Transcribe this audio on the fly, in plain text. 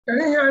Can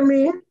you hear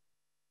me?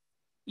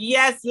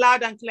 Yes,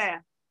 loud and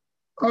clear.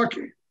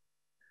 Okay.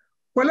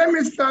 Well, let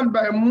me start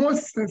by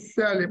most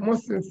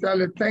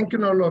sincerely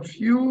thanking all of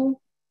you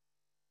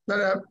that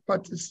are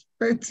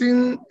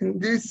participating in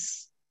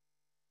this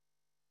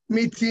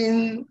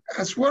meeting,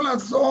 as well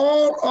as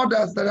all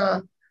others that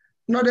are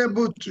not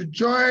able to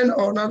join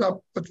or not are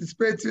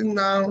participating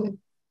now.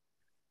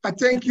 I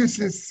thank you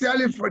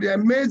sincerely for the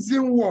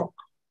amazing work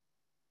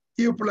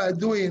you people are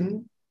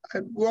doing,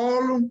 and we're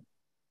all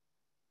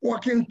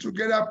working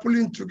together,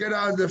 pulling together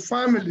as a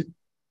family.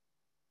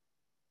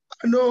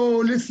 I know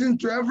listening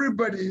to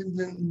everybody has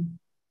been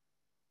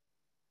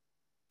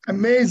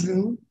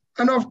amazing.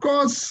 And of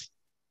course,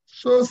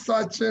 soul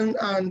searching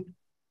and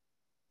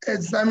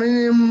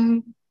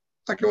examining,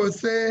 like I would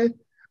say,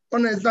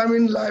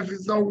 unexamined life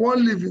is not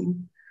one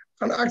living,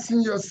 and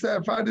asking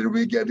yourself, how did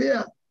we get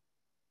here?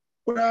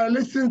 When I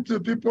listen to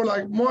people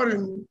like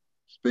Maureen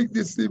speak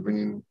this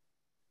evening,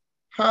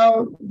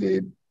 how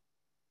the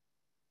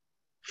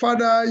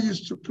father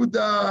used to put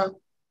her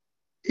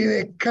in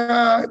a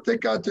car,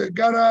 take her to a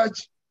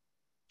garage,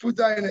 put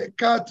her in a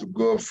car to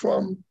go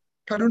from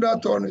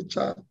Kaduna to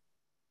Onitsha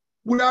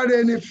without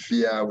any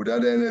fear,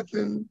 without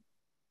anything.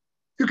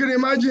 You can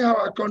imagine how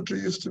our country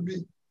used to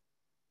be.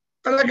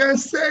 And I can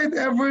say it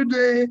every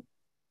day,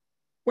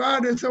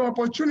 where there's some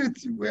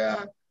opportunity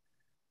where,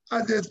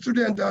 as a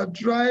student, I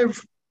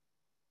drive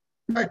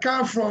my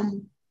car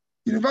from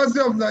University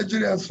of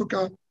Nigeria,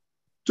 Nsukka,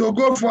 to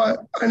go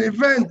for an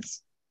event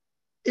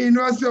in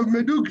University of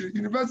Maiduguri,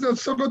 University of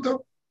Sokoto.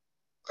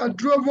 I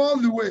drove all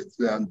the way.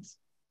 And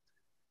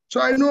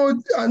so I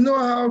know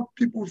how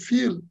people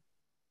feel.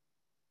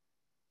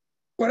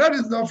 But that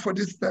is not for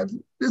this night.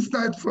 This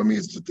night for me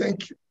is to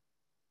thank you.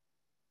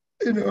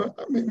 You know,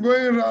 I mean,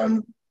 going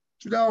around,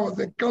 today I was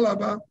in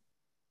Calabar,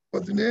 I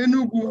was in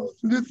Enugu, I was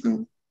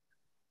listening,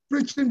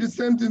 preaching the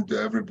same thing to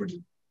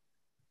everybody.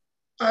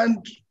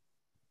 And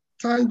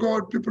thank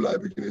God people are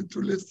beginning to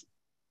listen.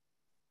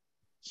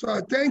 So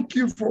I thank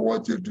you for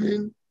what you're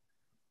doing.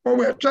 What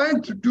we're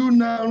trying to do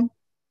now,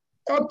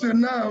 up to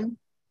now,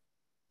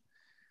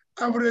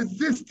 I've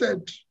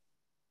resisted.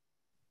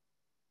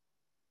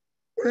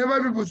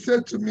 Whenever people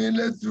say to me,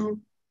 let's do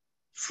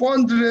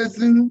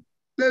fundraising,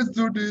 let's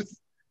do this,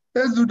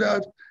 let's do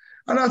that.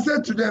 And I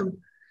said to them,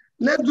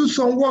 let's do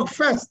some work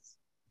first.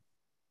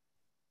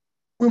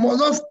 We must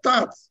not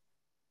start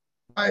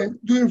by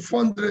doing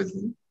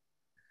fundraising.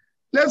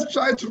 Let's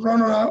try to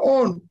run on our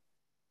own.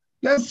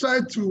 Let's try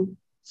to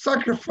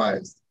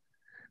sacrifice.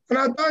 And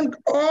I thank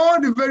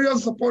all the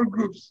various support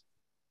groups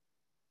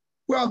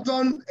who have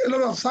done a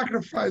lot of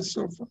sacrifice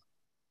so far,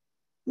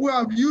 who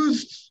have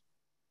used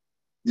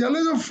their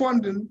little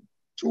funding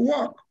to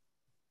work.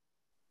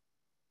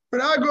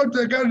 When I go to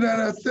the garden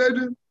and I said,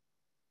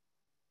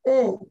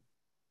 oh,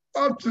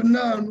 up to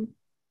now,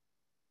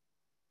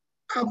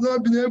 I've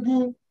not been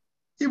able,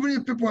 even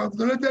if people have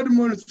donated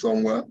money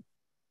somewhere,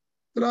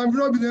 that I've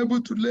not been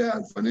able to lay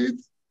hands on it.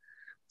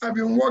 I've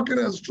been working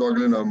and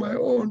struggling on my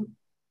own.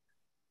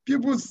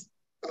 People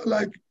are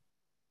like,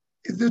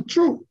 is it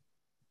true?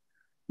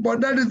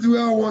 But that is the way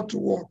I want to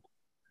work.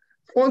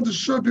 I want to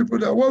show people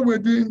that what we're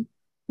doing,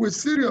 we're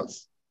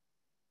serious.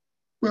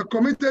 We're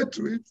committed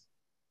to it.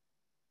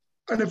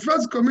 And the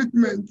first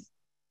commitment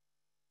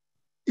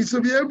is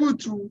to be able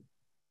to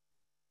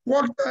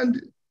work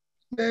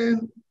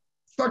and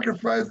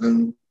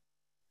sacrificing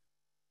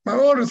my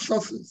own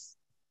resources,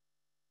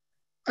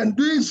 and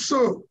doing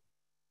so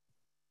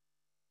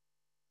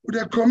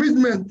with a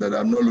commitment that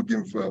I'm not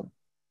looking for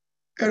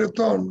a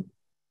return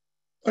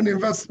on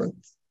investment,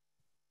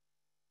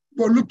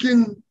 but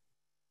looking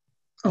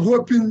and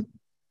hoping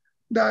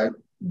that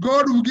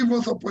God will give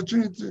us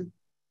opportunity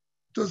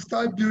to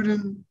start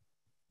building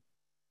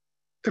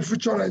a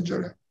future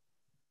Nigeria.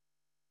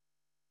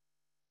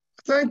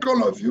 Thank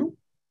all of you.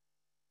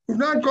 We've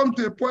now come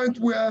to a point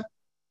where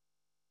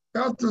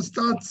we have to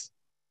start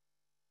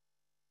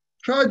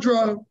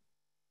gradual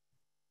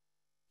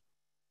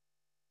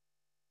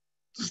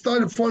to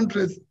start a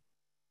fundraising.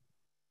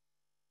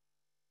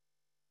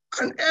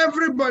 And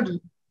everybody,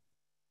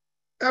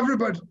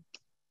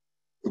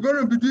 we're going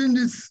to be doing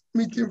this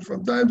meeting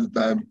from time to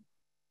time,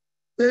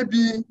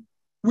 maybe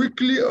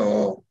weekly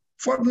or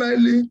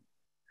fortnightly,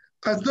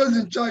 as those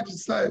in charge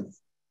decide.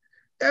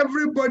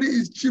 Everybody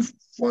is chief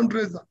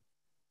fundraiser.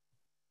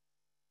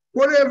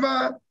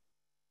 Whatever,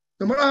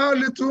 no matter how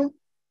little,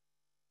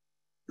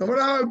 no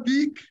matter how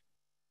big,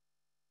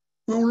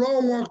 we will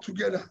all work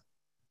together.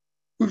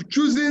 We've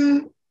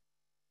chosen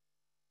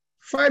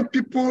 5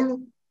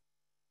 people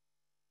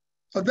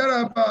or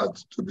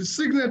thereabouts to be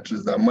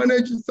signatories and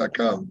manage this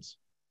account.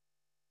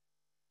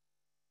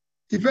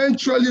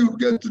 Eventually, we'll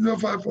get to know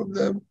 5 of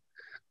them.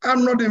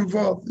 I'm not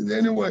involved in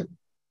any way.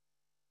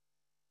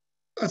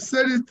 I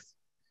said it,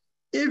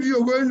 if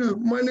you're going to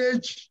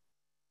manage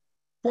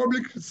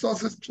public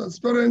resources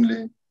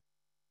transparently,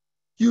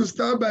 you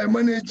start by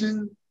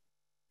managing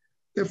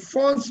the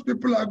funds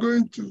people are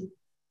going to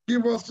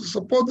give us to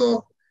support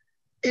us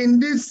in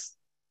this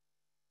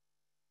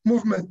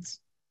movement.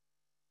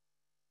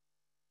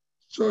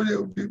 So they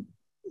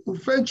will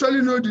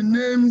eventually know the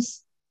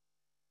names.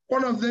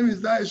 One of them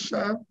is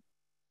Aisha.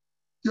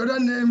 The other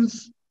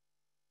names,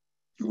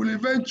 you will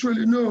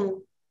eventually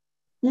know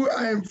who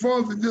are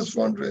involved in this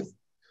fundraising.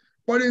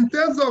 But in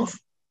terms of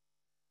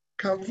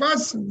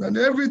canvassing and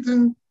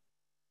everything,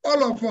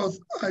 all of us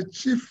are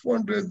chief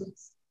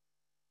fundraisers.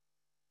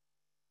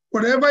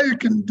 Whatever you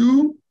can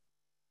do,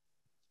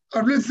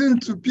 I've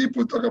listened to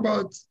people talk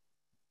about,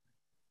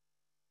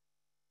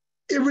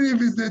 even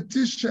if it's a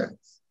t-shirt,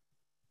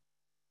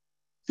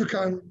 you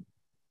can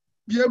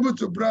be able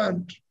to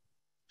brand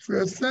for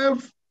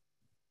yourself,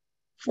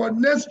 for the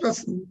next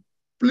person,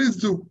 please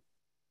do.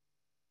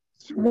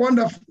 It's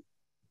wonderful.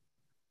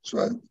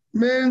 So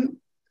men,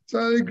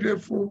 very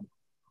grateful.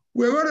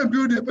 We're going to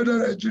build a better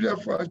Nigeria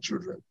for our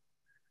children.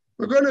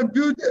 We're going to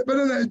build a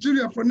better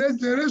Nigeria for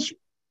next generation.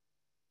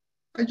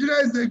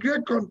 Nigeria is a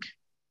great country.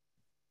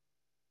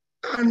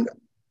 And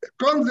there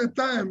comes a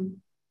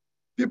time,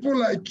 people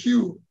like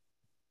you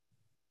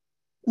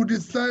who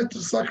decide to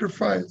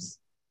sacrifice.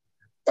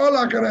 All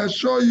I can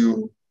assure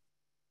you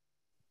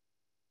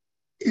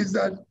is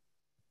that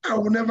I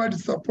will never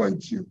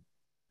disappoint you.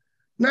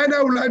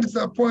 Neither will I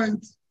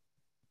disappoint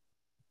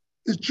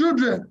the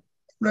children of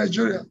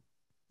Nigeria.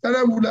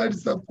 Neither will I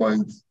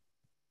disappoint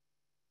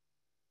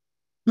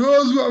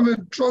those who have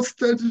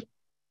entrusted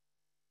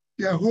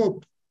their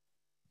hope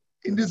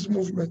in this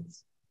movement.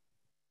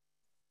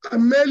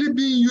 I'm merely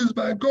being used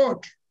by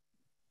God,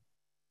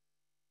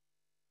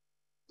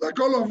 like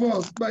all of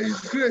us, by His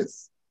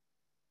grace,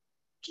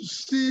 to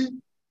see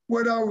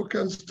whether we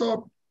can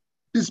stop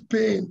this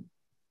pain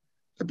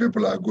that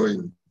people are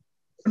going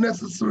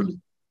unnecessarily.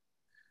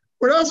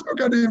 When I spoke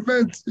at the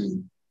event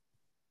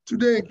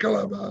today in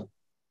Calabar,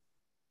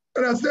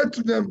 and I said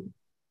to them,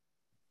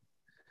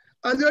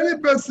 and the only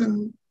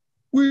person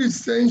who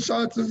is saying,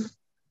 shouting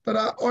that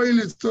our oil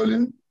is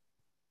stolen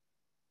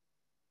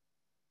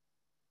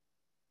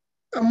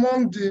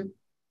among the,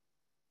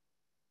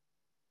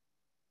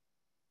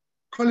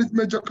 call it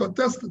major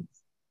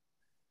contestants,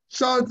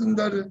 shouting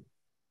that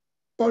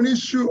on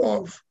issue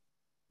of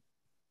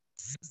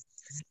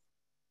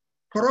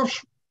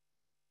corruption,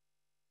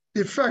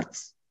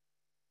 effects.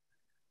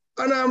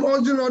 And I'm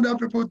urging other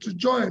people to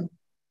join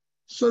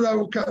so that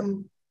we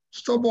can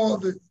stop all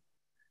this.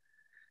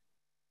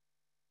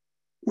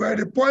 We're at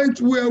the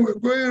point where we're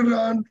going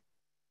around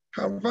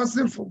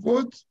canvassing for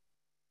votes,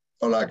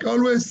 or like I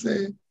always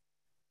say,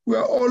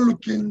 we're all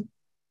looking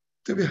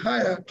to be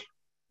hired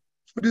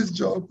for this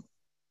job.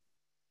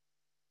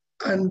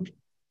 And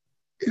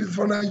it is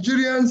for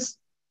Nigerians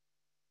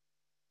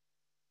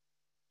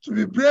to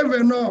be brave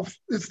enough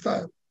this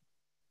time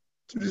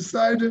to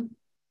decide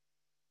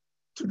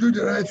to do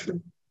the right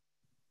thing.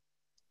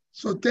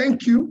 So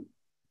thank you.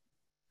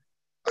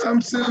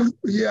 I'm still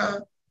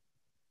here,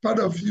 part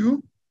of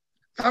you.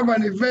 I have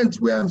an event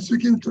where I'm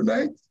speaking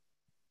tonight,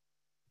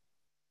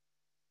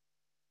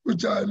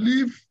 which I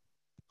leave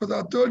because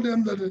I told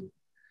them that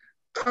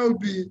I will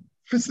be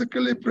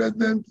physically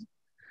present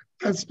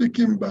and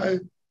speaking by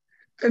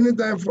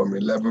anytime from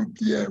 11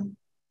 p.m.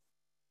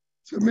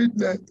 to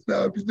midnight.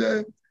 I'll be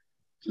there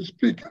to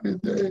speak.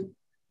 It's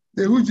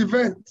a huge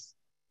event.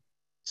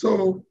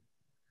 So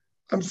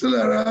I'm still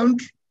around.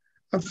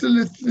 I'm still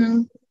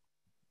listening.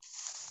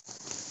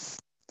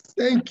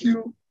 Thank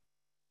you.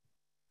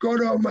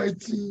 God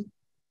Almighty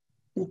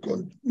will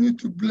continue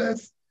to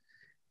bless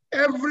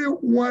every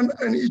one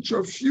and each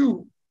of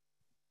you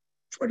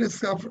for the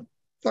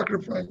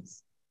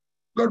sacrifice.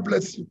 God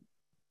bless you.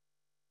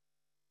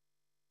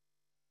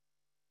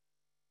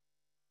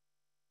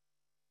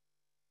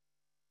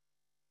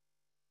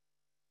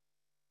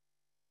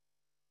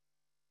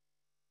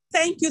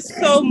 Thank you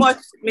so much,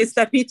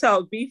 Mr. Peter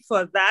Obi,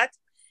 for that.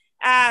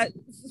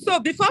 So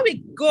before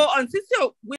we go on, since